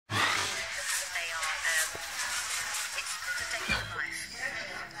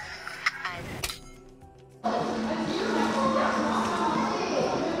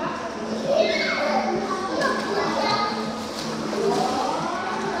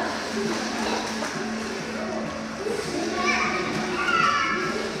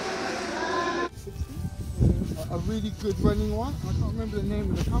really good running one. I can't remember the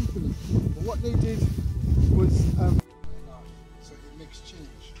name of the company, but what they did was so it makes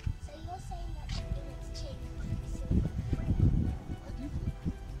change. So you're saying that it makes change? I do.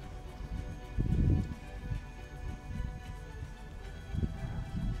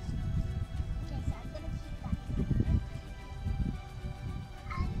 Okay, so I'm going to keep that in mind. And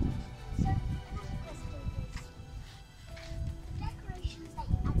so another question is, the decorations that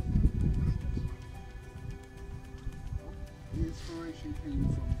you added, The inspiration came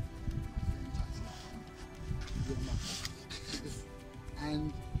from my friend your mother. And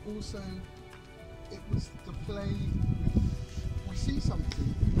also it was the play we see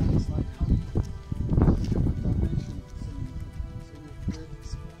something and it's like how you have a dimension so you're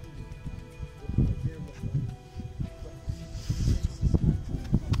describing the idea of what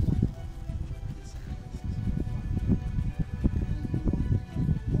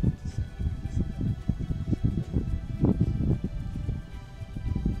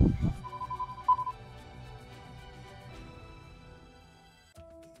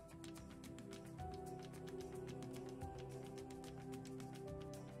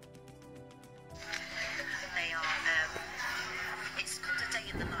They are, it's called A Day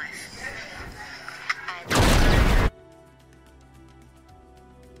in the Life.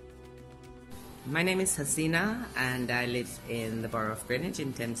 My name is Hasina and I live in the borough of Greenwich,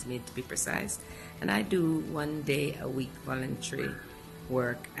 in Thamesmead to be precise, and I do 1 day a week voluntary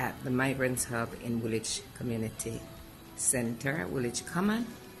work at the Migrants Hub in Woolwich Community Centre, Woolwich Common,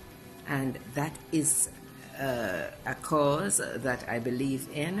 and that is a cause that I believe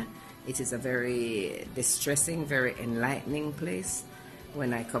in. It is a very distressing, very enlightening place.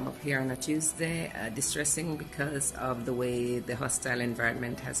 When I come up here on a Tuesday, distressing because of the way the hostile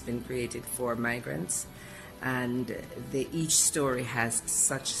environment has been created for migrants, and each story has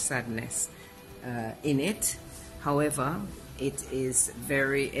such sadness in it. However, it is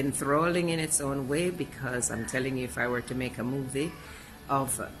very enthralling in its own way, because I'm telling you, if I were to make a movie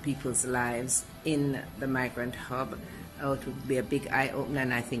of people's lives in the migrant hub, it would be a big eye-opener,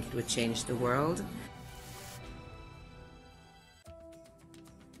 and I think it would change the world.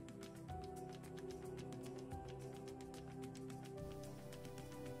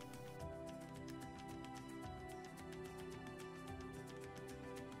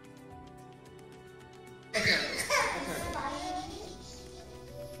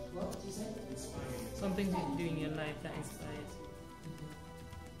 Something that you do in your life that inspires you.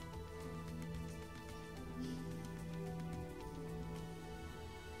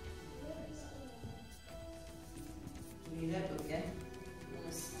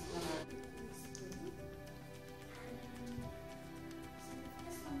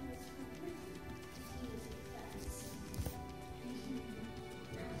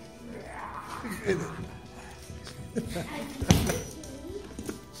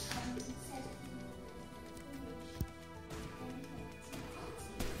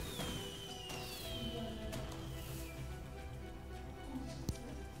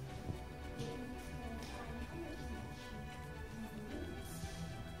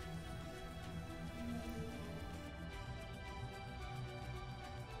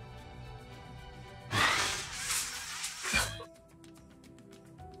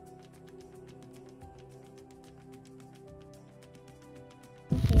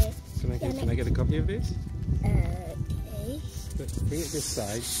 Can I get a copy of this? Okay. Bring it this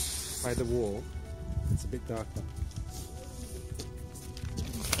side, by the wall. It's a bit darker.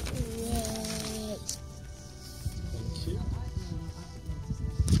 Yay. Thank you.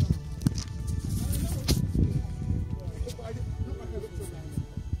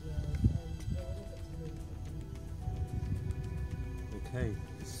 Okay,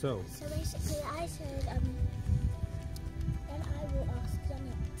 so basically I said, then I will ask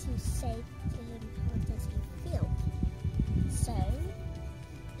Janet to say to him how does he feel. So I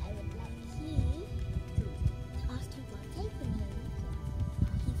would like you to ask him while taping him how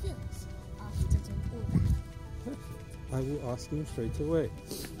he feels after doing all that. I will ask him straight away.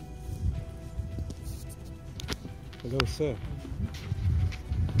 Hello, sir.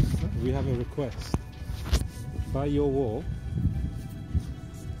 We have a request. By your wall,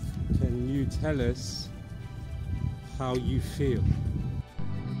 can you tell us how you feel?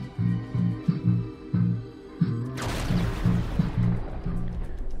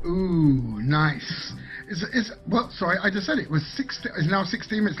 Ooh, nice. Well, sorry, I just said it. It's now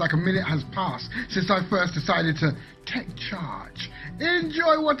 16 minutes, like a minute has passed since I first decided to take charge.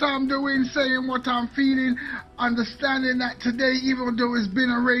 Enjoy what I'm doing, saying what I'm feeling, understanding that today, even though it's been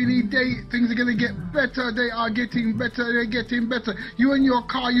a rainy day, things are going to get better. They are getting better. They're getting better. You in your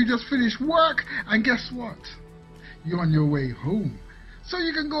car, you just finished work, and guess what? you're on your way home. So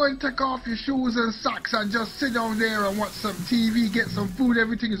you can go and take off your shoes and socks and just sit down there and watch some TV, get some food,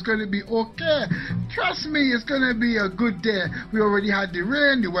 everything is going to be okay. Trust me, it's going to be a good day. We already had the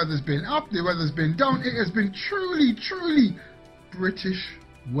rain, the weather's been up, the weather's been down. It has been truly, truly British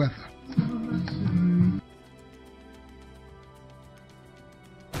weather.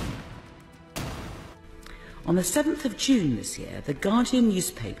 On the 7th of June this year, the Guardian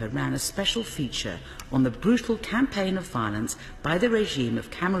newspaper ran a special feature on the brutal campaign of violence by the regime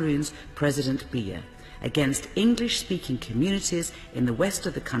of Cameroon's President Biya against English-speaking communities in the west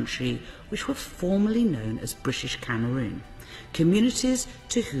of the country, which were formerly known as British Cameroon, communities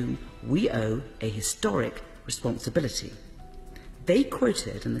to whom we owe a historic responsibility. They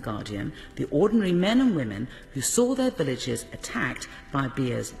quoted in The Guardian the ordinary men and women who saw their villages attacked by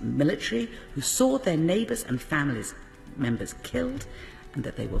Biya's military, who saw their neighbours and families members killed, and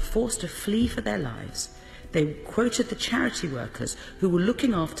that they were forced to flee for their lives. They quoted the charity workers who were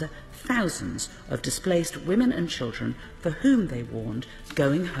looking after thousands of displaced women and children for whom they warned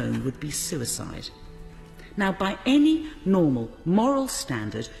going home would be suicide. Now, by any normal moral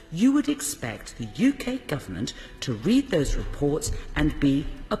standard, you would expect the UK government to read those reports and be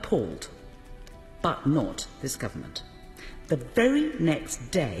appalled. But not this government. The very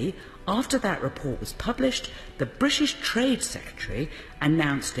next day after that report was published, the British Trade Secretary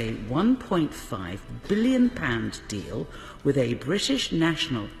announced a £1.5 billion deal with a British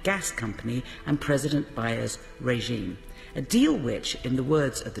national gas company and President Biya's regime. A deal which, in the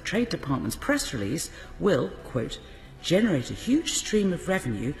words of the Trade Department's press release, will, quote, generate a huge stream of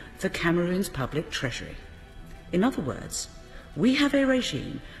revenue for Cameroon's public treasury. In other words, we have a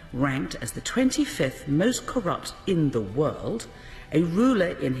regime ranked as the 25th most corrupt in the world, a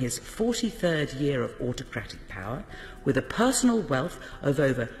ruler in his 43rd year of autocratic power, with a personal wealth of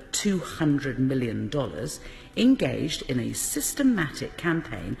over $200 million, engaged in a systematic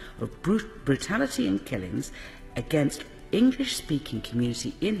campaign of brutality and killings against English-speaking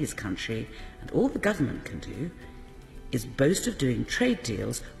community in his country, and all the government can do is boast of doing trade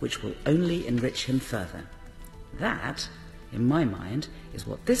deals which will only enrich him further. That, in my mind, is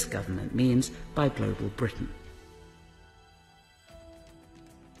what this government means by global Britain.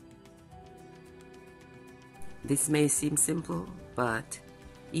 This may seem simple, but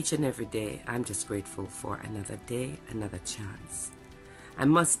each and every day I'm just grateful for another day, another chance. I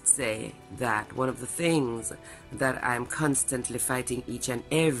must say that one of the things that I'm constantly fighting each and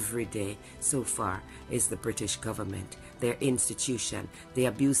every day so far is the British government, their institution, the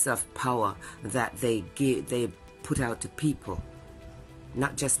abuse of power that they put out to people,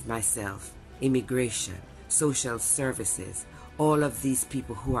 not just myself, immigration, social services, all of these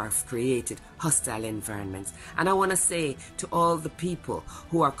people who have created hostile environments. And I want to say to all the people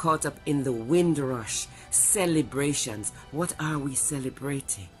who are caught up in the Windrush celebrations, what are we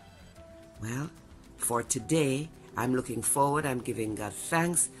celebrating? Well, for today, I'm looking forward, I'm giving God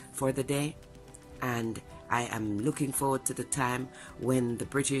thanks for the day, and I am looking forward to the time when the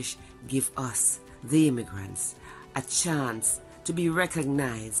British give us, the immigrants, a chance to be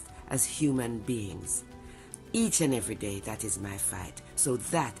recognized as human beings. Each and every day, that is my fight. So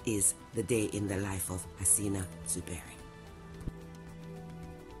that is the day in the life of Hasina Zuberi.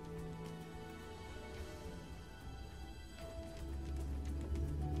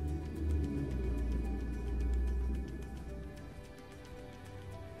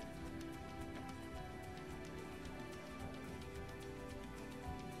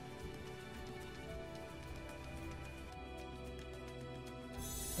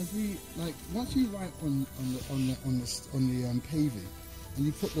 As we once you write on the paving, and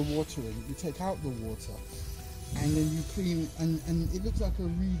you put the water in, you take out the water, and then you clean, and it looks like a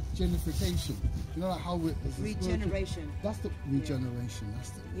regenerification. You know, like how it is regeneration. That's the regeneration. Yeah. That's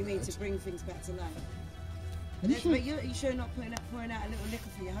the. You mean to bring things back to life? But you're sure not pouring out a little liquor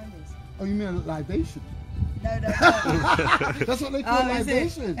for your homies? Oh, you mean a libation? No. That's what they call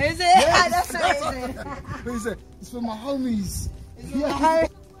libation. Is it? Yes. That's what it is. What is it? It's for my homies. It's for my homies.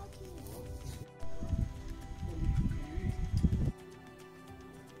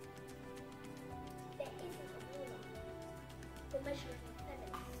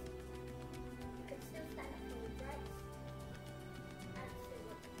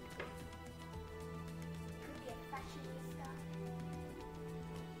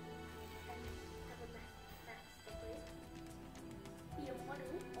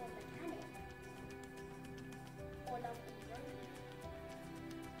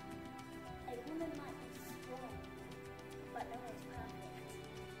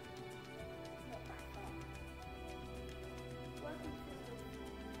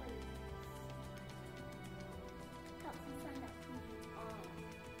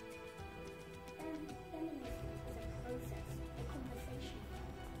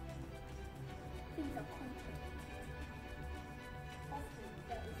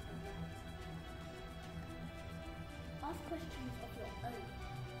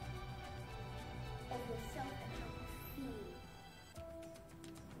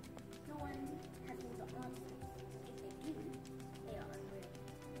 answers. If they do, they are unreal.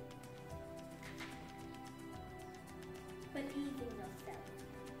 But pleasing yourself.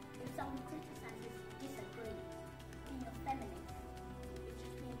 If someone criticizes, disagree, being a feminist, it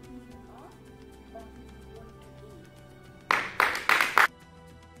just means who you are or who you want to be.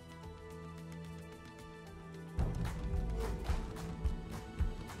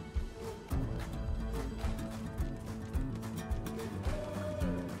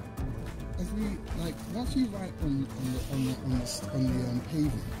 As we like, once you write on the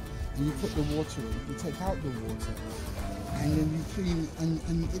paving, and you put the water in, you take out the water, and then you clean, and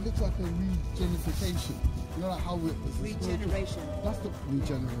it looks like a regenerification. You know, like how it was Regeneration. That's the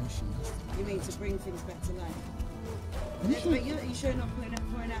regeneration. That's the, You mean to bring things back to life? you But should, you sure not pouring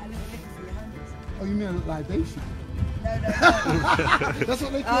out a little liquor for your homies? oh, you mean a libation? No. That's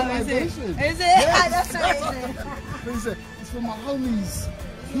what they call Oh, is it? libation. Is it? Yes. That's what it is. But it's for my homies.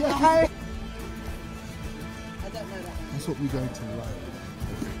 Yeah. I don't know that. That's what we're going to write.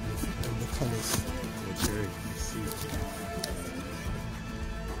 The colours. Okay, I see.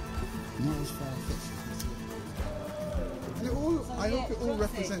 Not as far-fetched as this. And it all, I hope it all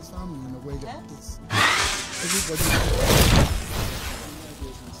represents family in a way that it's everybody.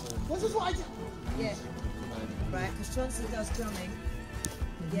 This is what I do. Yeah. Right, because Johnson does drumming.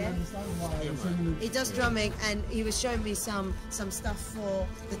 You Yeah. understand why I'm saying He does drumming, and he was showing me some stuff for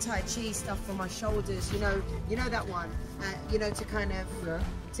the Tai Chi stuff for my shoulders. You know that one. You know, to kind of yeah.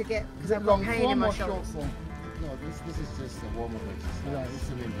 to get Is because it I've got long pain in form my or short shoulders. form? No, this is just a warm-up exercise. Right. It's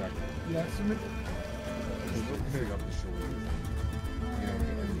swimming back. Yeah, so Clearing up the shoulders.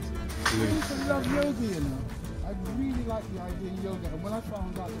 You know, I used to love yoga, you know. I really like the idea of yoga, and when I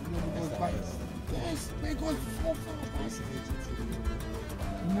found out that yoga goes back, yes, we're going so far back.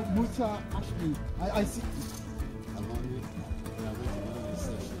 Muta Ashby, I see.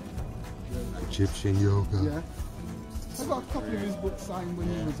 Egyptian yoga. Yeah. I got a couple of his books signed when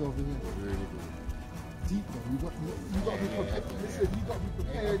he was over here. Really good. Deep though. You got to be prepared. Listen, you got to be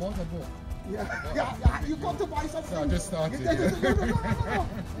prepared. bought a book. Yeah, you got to buy something. No, I just started. No,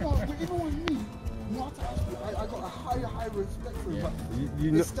 but even with me, not actually, I got a high respect for him, but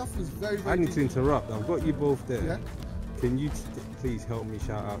You this know, stuff is very, I very need to deep. interrupt. I've got you both there. Yeah? Can you please help me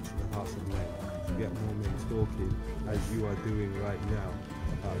shout out to the House of Men to get more men talking as you are doing right now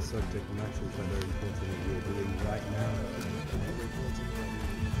about subject matters that are important that you're doing right now?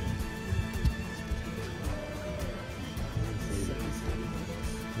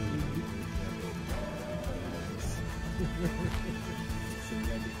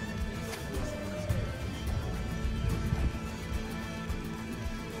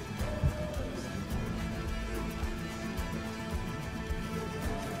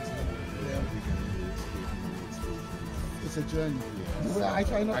 It's a journey. Well, I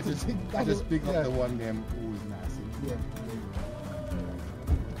try not I to just, think I just pick yeah. up the one them who is nasty. Yeah.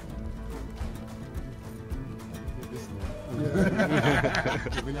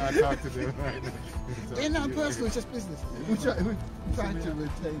 We now talk to them right now. They're not personal, it's just business. We're trying to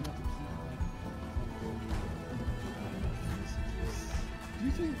retain. Do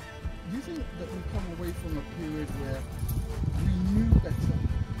you think that we come away from a period where we knew better?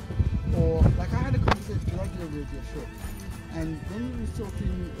 Or, like I had a conversation, because I do a radio show, and when we were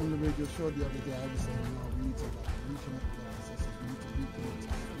talking on the radio show the other day, I was saying, no, we need to reconnect with our ancestors, we need to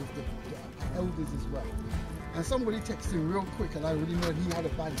reconnect with the elders as well. And somebody texted him real quick, and I already know he had a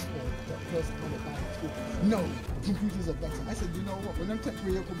bad experience. That person had a bad experience. No, computers are better. I said, you know what? When them take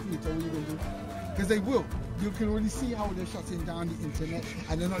away your computer, what are you going to do? Because they will. You can already see how they're shutting down the internet,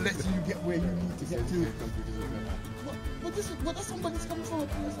 and they're not letting you get where you need to get to. But that's somebody's coming from a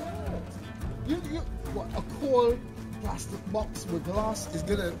place like that. What, a cold plastic box with glass is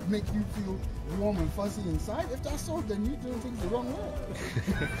going to make you feel warm and fuzzy inside? If that's so, then you're doing things the wrong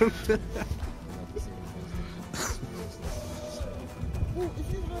way. Well, if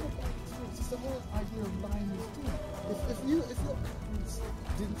you had a bad experience, it's the whole idea of lying is true. If your parents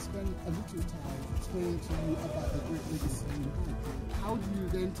didn't spend a little time explaining to you about the great legacy you had, how do you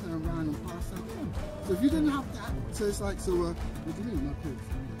then turn around and pass that on? So if you didn't have that, so it's like, so what do you mean, my kids?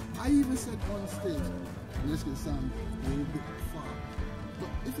 I even said on stage, and this can sound a little bit far, but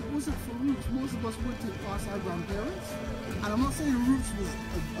if it wasn't for Roots, most of us would take past our grandparents. And I'm not saying Roots was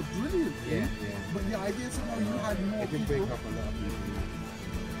a brilliant thing, but the idea somehow you had more It can people. break up a lot of people.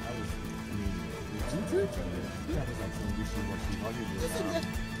 That was like some wishy-washy holiday. Isn't that?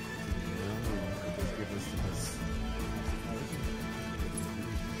 It just give us this.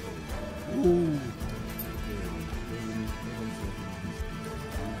 Ooh.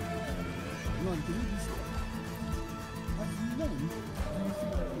 No, can you just, as you learn, do you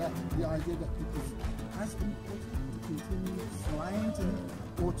feel that the idea that people, as important to continue flying to him,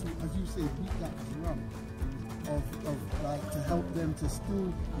 or to, as you say, beat that drum of like to help them to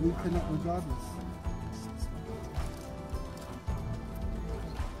still open up regardless.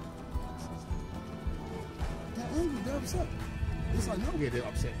 They're angry, they're upset. Yes, I know. Yeah, they're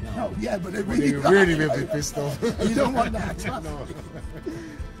upset now. No, yeah, but they're But really, they really will be pissed off. You don't want that. No, no,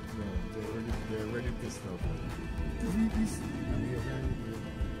 they're really pissed off. Because we see.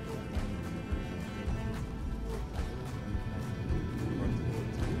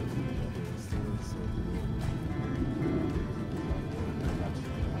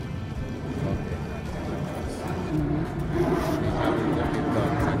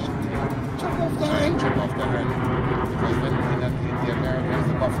 Chop off the hand. Because when in the Americans,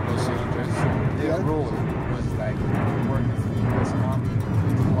 the Buffalo Soldiers, their role was like working for the US Army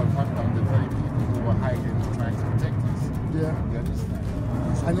to hunt down the very people who were hiding and trying to protect us. Yeah. You understand?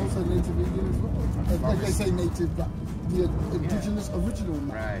 And also Native Indian as well. Like they say native, but the indigenous original.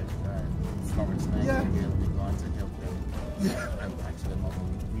 Right, right. Florence Nightingale, we're going to help them and patch them up.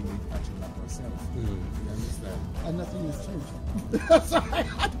 We need patching up ourselves. You understand? And nothing has changed. Sorry,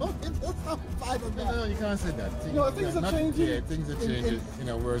 I don't think there's some fight on that. No, you can't say that. No, things are changing. Yeah, things are changing in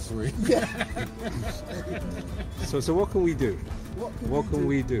a worse way. Yeah. So what can we do? What can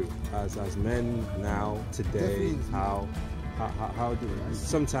we do as men now, today? Definitely. How do we?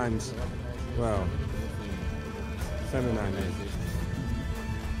 Sometimes, well, feminine.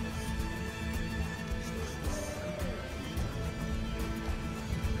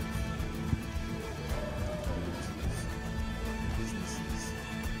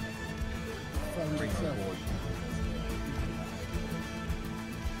 Bring on board.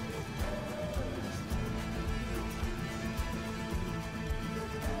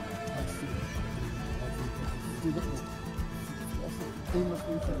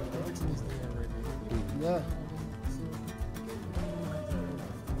 Yeah.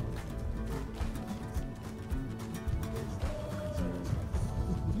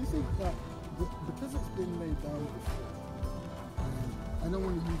 Do you think that because it's been laid down before, I don't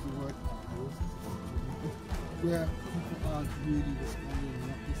want to use the word where people aren't really responding and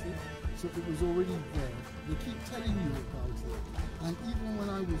what they say. So it was already there. They keep telling you about it. And even when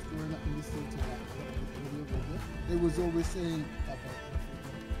I was growing up and listening to that, they was always saying about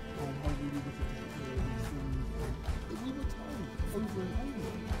how really difficult it is. And we were told over and over.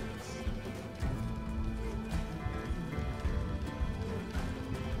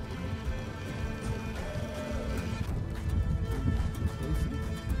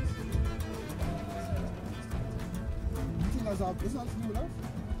 It's not to do with us.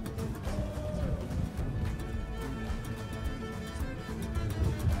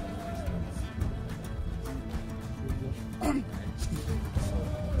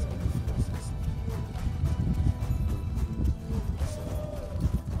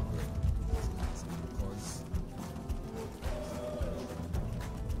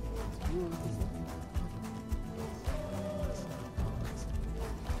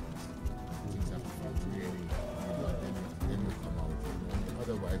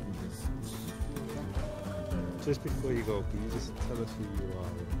 Just before you go, can you just tell us who you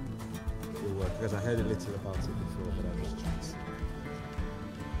are and your work? Because I heard a little about it before, but I was just...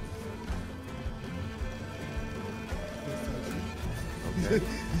 Okay.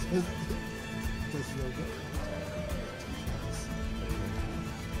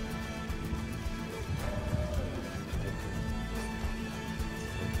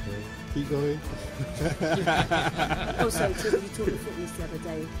 Keep going. Also, you talked to footballers the other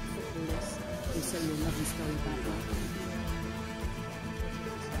day, footballers, who say your lovely story about that.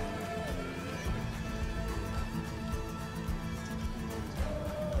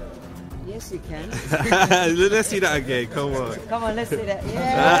 Yes, you can. Let's see that again. Come on. Come on, let's see that.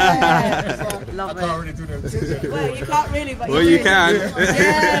 Yeah. Love it. I can't really do that. Well, you can't really, but well, you can.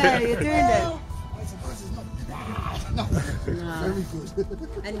 Yeah, you're doing that. No. Very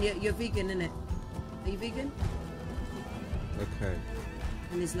good. And you're vegan, innit? Are you vegan? Okay.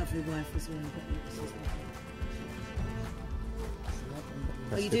 And his lovely wife as well.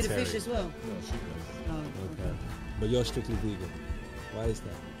 Oh, you do the fish as well? No, she does. Oh, Okay. But you're strictly vegan. Why is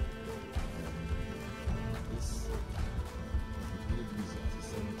that?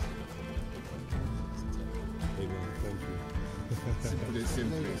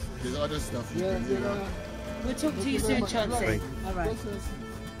 Simply. There's other stuff. Yeah, We'll talk to you soon, Chauncey. All right.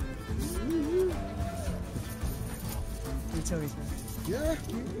 Victoria's Yeah.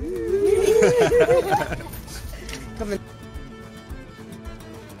 Come on.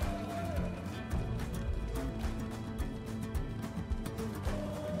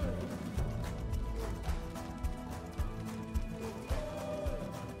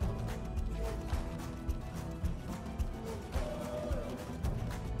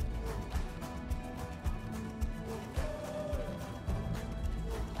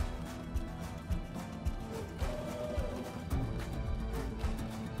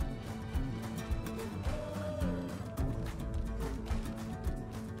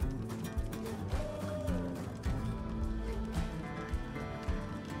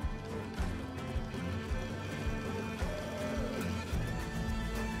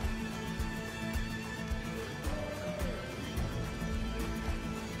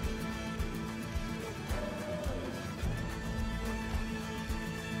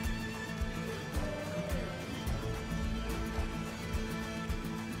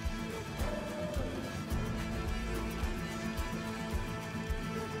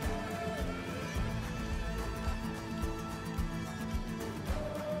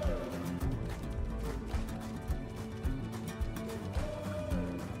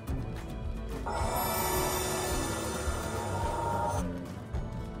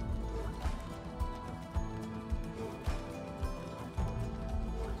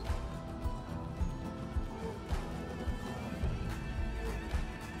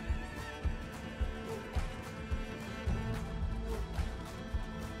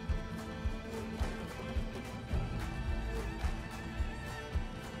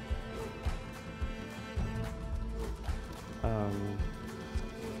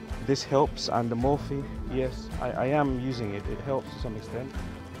 This helps, and the morphine, yes, I am using it. It helps to some extent,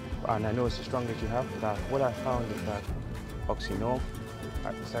 and I know it's the strongest you have. But what I found is that Oxynorm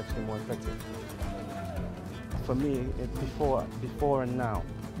is actually more effective. For me, before and now.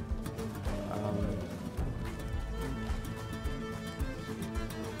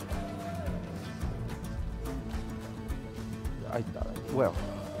 Well,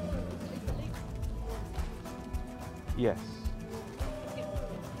 yes.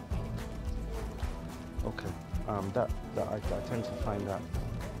 Okay. That I tend to find that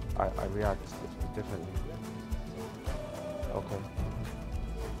I react differently. Okay.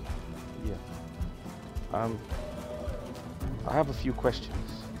 Yeah. I have a few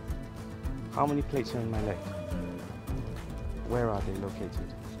questions. How many plates are in my leg? Where are they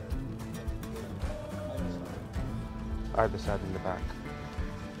located? Either side in the back.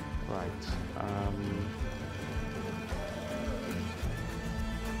 Right.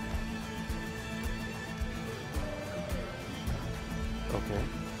 Okay.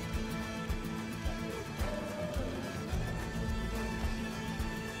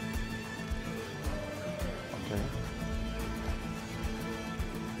 Okay.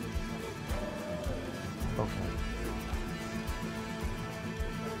 Okay.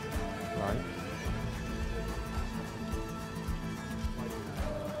 Right.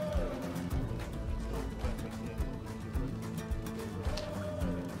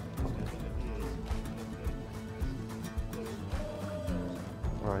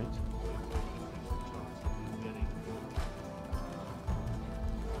 Right.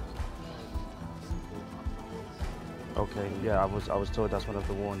 Okay. Yeah, I was told that's one of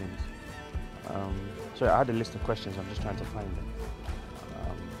the warnings. So I had a list of questions. I'm just trying to find them.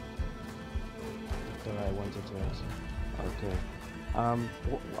 That I wanted to answer. Okay.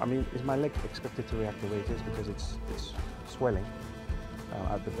 I mean, is my leg expected to react the way it is because it's swelling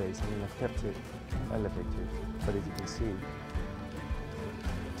at the base? I mean, I've kept it elevated, but as you can see.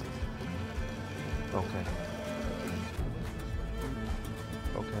 Okay.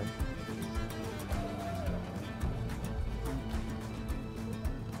 Okay.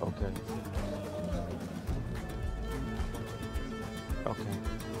 Okay. Okay.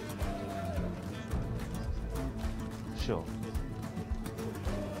 Sure.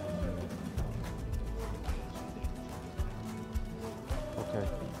 Okay.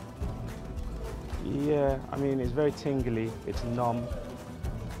 Yeah, I mean, it's very tingly. It's numb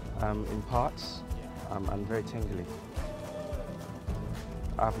in parts. And very tingly.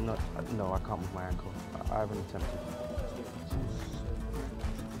 I've not, no, I can't move my ankle. I haven't attempted.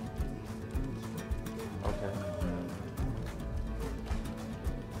 Okay.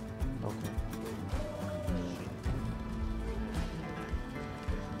 Okay.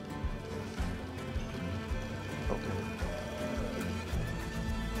 Okay.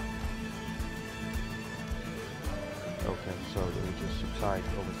 Okay, so it will just subside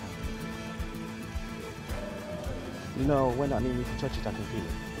over time. No, when I mean, if you touch it, I can feel it.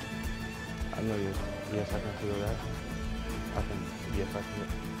 I know you. Yes, I can feel that. I can. Yes, I can.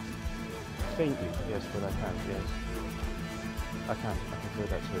 Faintly, yes, but I can. Yes, I can. I can feel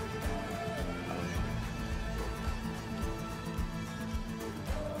that too.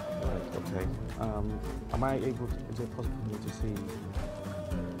 Right. Okay. Am I able to? Is it possible for me to see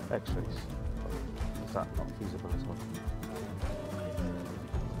X-rays? Is that not feasible as well?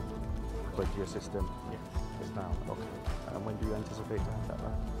 But your system. Now, okay. And when do you anticipate to have that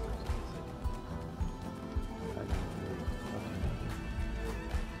back? Okay.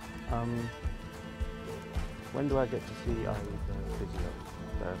 When do I get to see the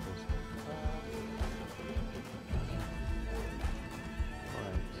physiotherapist?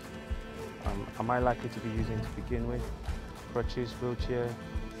 Right. Am I likely to be using to begin with? Crutches, wheelchair?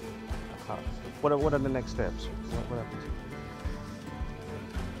 What are the next steps? What happens?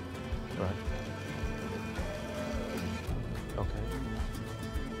 Right. Okay.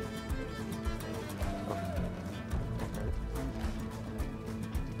 Okay. Okay.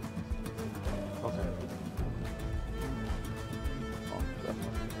 Okay. Oh, that's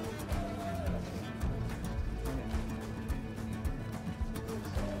fine.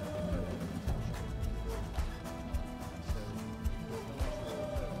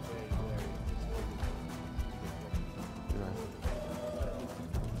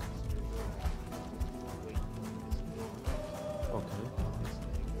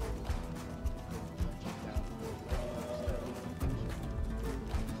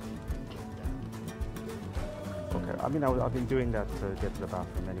 I mean, I've been doing that to get to the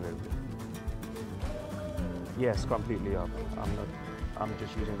bathroom anyway. Yes, completely up. I'm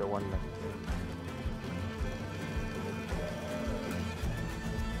just using the one leg.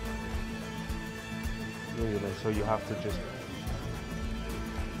 breathing, so you have to just...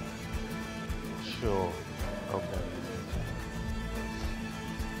 Sure. Okay.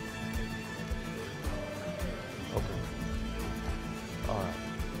 Okay. Alright.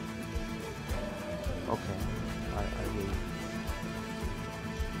 Okay. I will...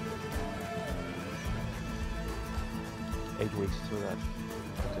 8 weeks to that.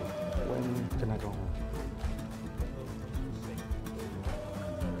 Okay. When can I go home?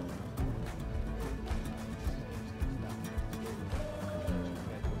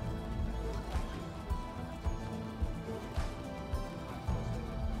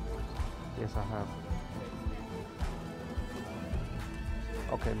 Yes, I have.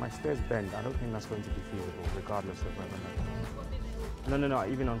 Okay, my stairs bend. I don't think that's going to be feasible, regardless of whether or not. No,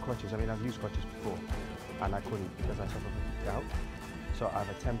 even on crutches. I mean, I've used crutches before, and I couldn't because I suffer from gout. So I've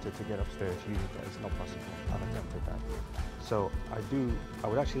attempted to get upstairs using that. It's not possible. I've attempted that. So I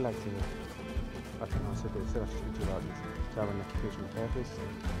would actually like to, I can answer this, instead of speaking to about this, to have an occupational therapist.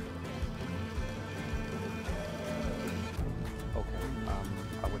 Okay,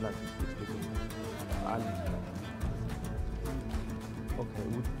 I would like to speak to you. Okay,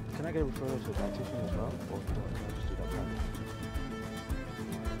 can I get a referral to a dietitian as well, or do I just do that privately?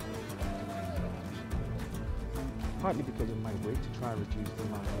 Partly because of my weight, to try and reduce the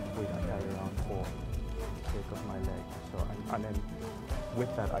amount of weight I carry around for the sake of my leg. So, and then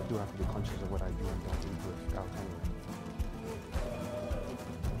with that, I do have to be conscious of what I do and don't eat without anyway.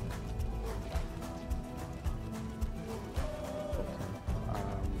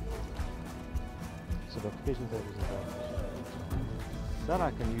 So the occupation therapist is that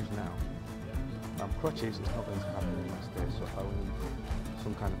I can use now. Crutches is not going to happen in my stairs, so I will need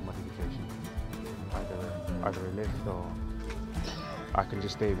some kind of modification. Either a lift, or I can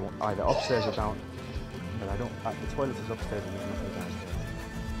just stay either upstairs or down. But I don't. The toilet is upstairs and there's nothing downstairs.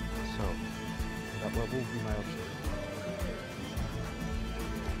 So that will be my option.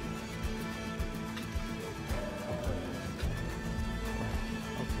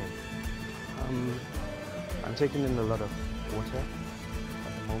 Okay. I'm taking in a lot of water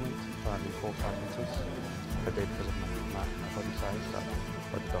at the moment, probably 4 or 5 liters per day because of my body size. That's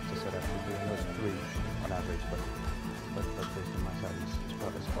what the doctor said I should do. I know it's 3 on average, but based on my size,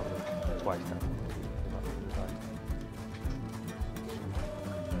 it's probably twice that.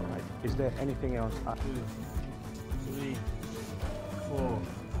 Alright, is there anything else? 2, 3, 4,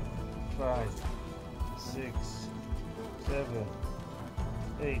 5, 6, 7,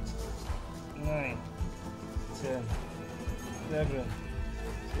 8, 9, 10, 11,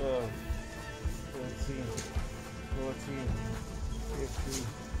 12, 13, 14, 15,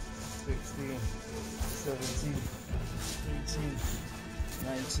 16, 17, 18,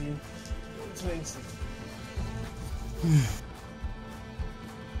 19, 20.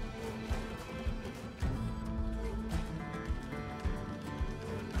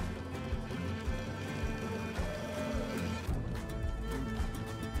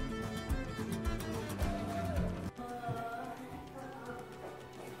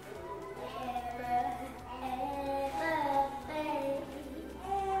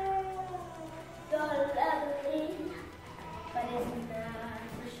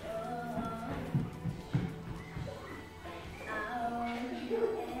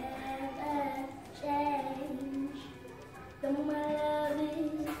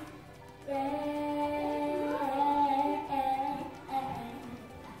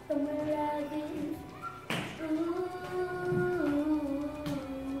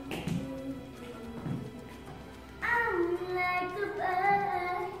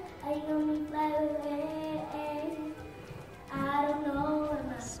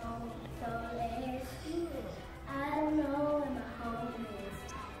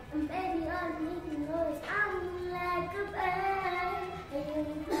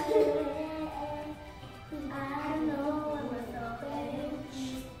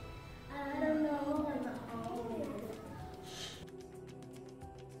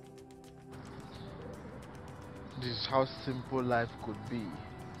 This is how simple life could be.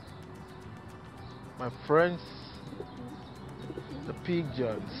 My friends, the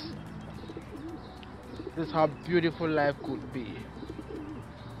pigeons. This is how beautiful life could be.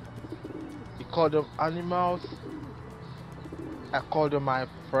 You call them animals, I call them my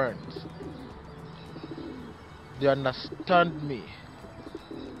friends. They understand me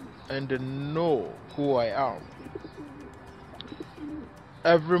and they know who I am.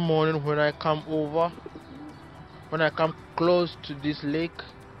 Every morning when I come over, when I come close to this lake,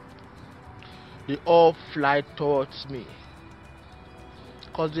 they all fly towards me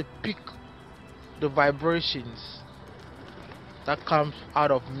because they pick the vibrations that comes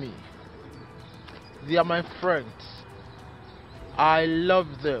out of me. They are my friends. I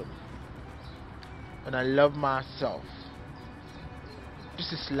love them. And I love myself.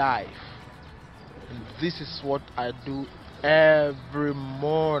 This is life. And this is what I do every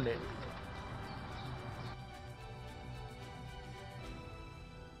morning.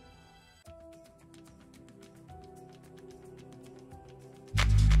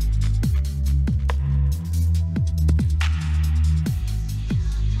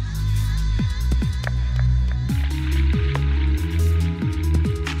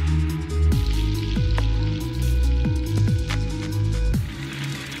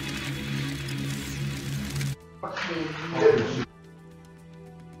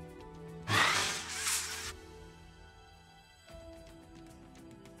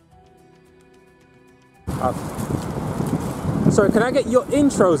 Sorry, can I get your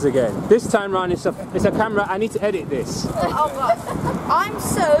intros again? This time round it's a camera, I need to edit this. Oh God. I'm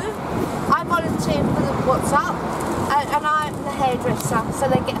Sue, I volunteer for the What's Up, and I'm the hairdresser, so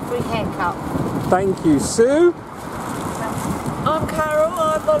they get a free haircut. Thank you, Sue. I'm Carol,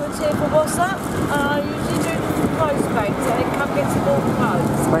 I volunteer for What's Up, and I usually do clothes bags, so they come get some more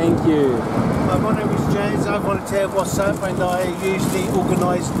clothes. Thank you. My name is James, I volunteer at What's Up, and I usually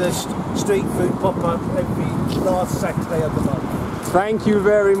organise the street food pop-up every last Saturday of the month. Thank you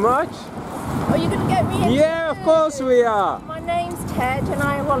very much. Are you going to get me in? Yeah, of course we are. My name's Ted and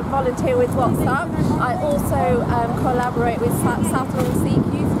I volunteer with What's Up. I also collaborate with Southall Sikh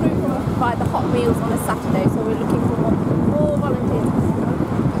Youth Group and we provide the hot meals on a Saturday, so we're looking for more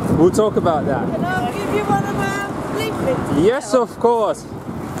volunteers. We'll talk about that. Can I give you one of our leaflets? Yes, of course.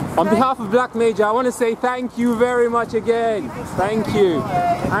 On behalf of Black Major, I want to say thank you very much again. Thank you.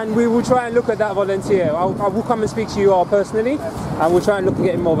 And we will try and look at that volunteer. I will come and speak to you all personally, and we'll try and look at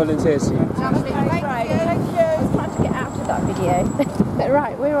getting more volunteers. Thank you. Thank you. It's time to get out of that video.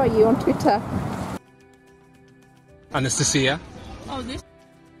 Right, where are you on Twitter? Anastasia. Oh, this.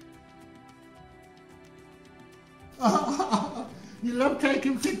 You love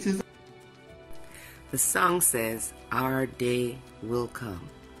taking pictures. The song says, "Our day will come."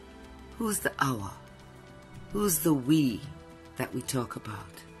 Who's the our? Who's the we that we talk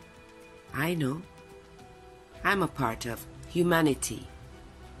about? I know. I'm a part of humanity.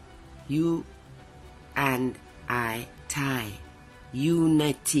 You and I tie.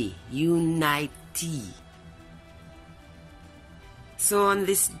 Unity. Unity. So on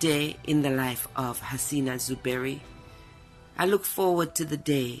this day in the life of Hasina Zuberi, I look forward to the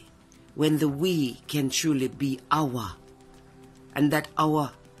day when the we can truly be our, and that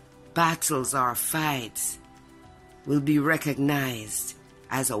our battles, our fights, will be recognized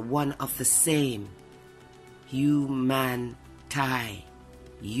as a one of the same. You man tie.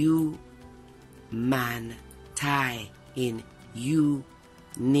 You man tie in you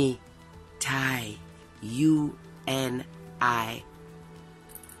ni tie. You and I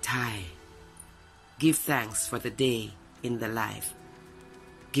tie. Give thanks for the day in the life.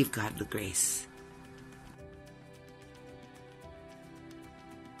 Give God the grace.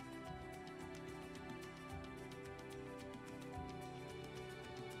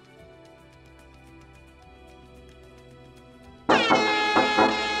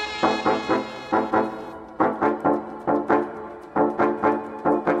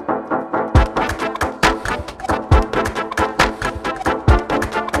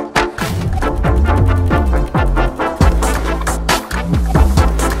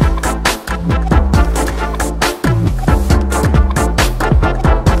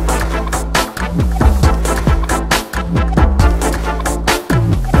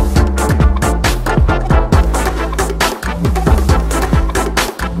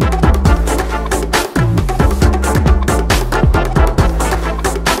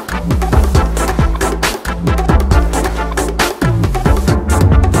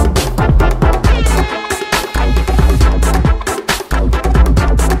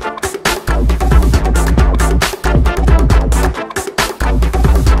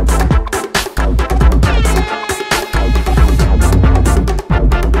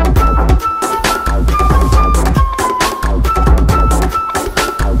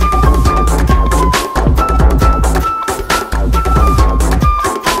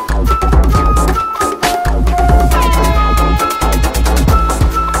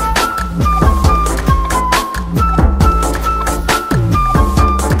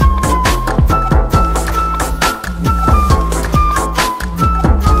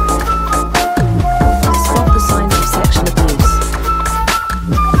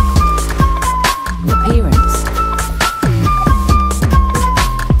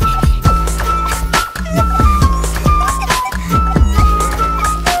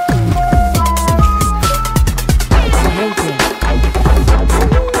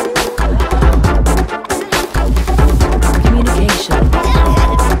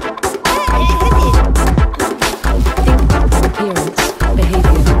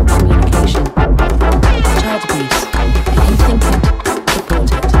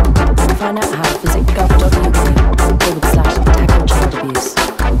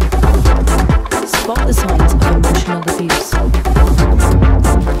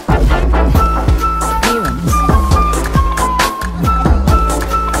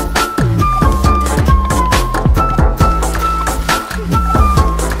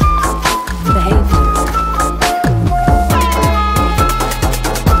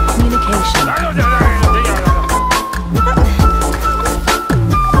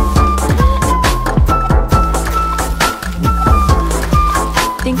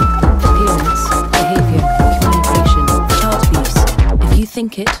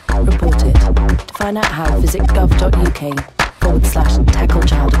 find out how, visit gov.uk/tackle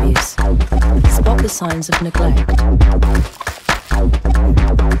child abuse. Spot the signs of neglect.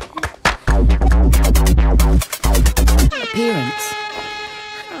 Appearance.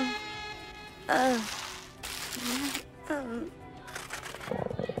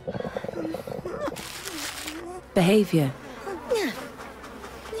 Behavior.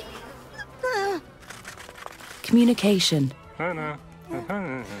 Communication.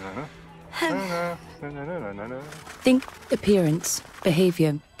 Think, appearance,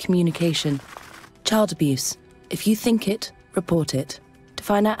 behavior, communication. Child abuse. If you think it, report it. To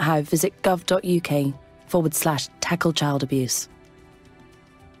find out how, visit gov.uk/tackle child abuse.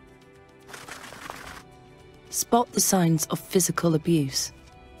 Spot the signs of physical abuse.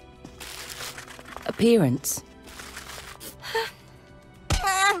 Appearance.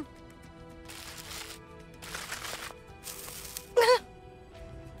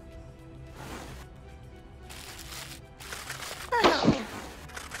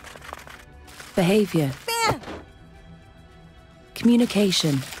 Behavior.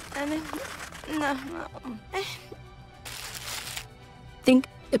 Communication. Think,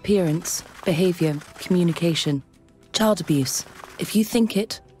 appearance, behavior, communication. Child abuse. If you think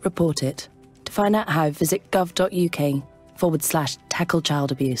it, report it. To find out how, visit gov.uk/tackle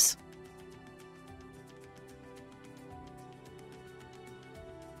child abuse.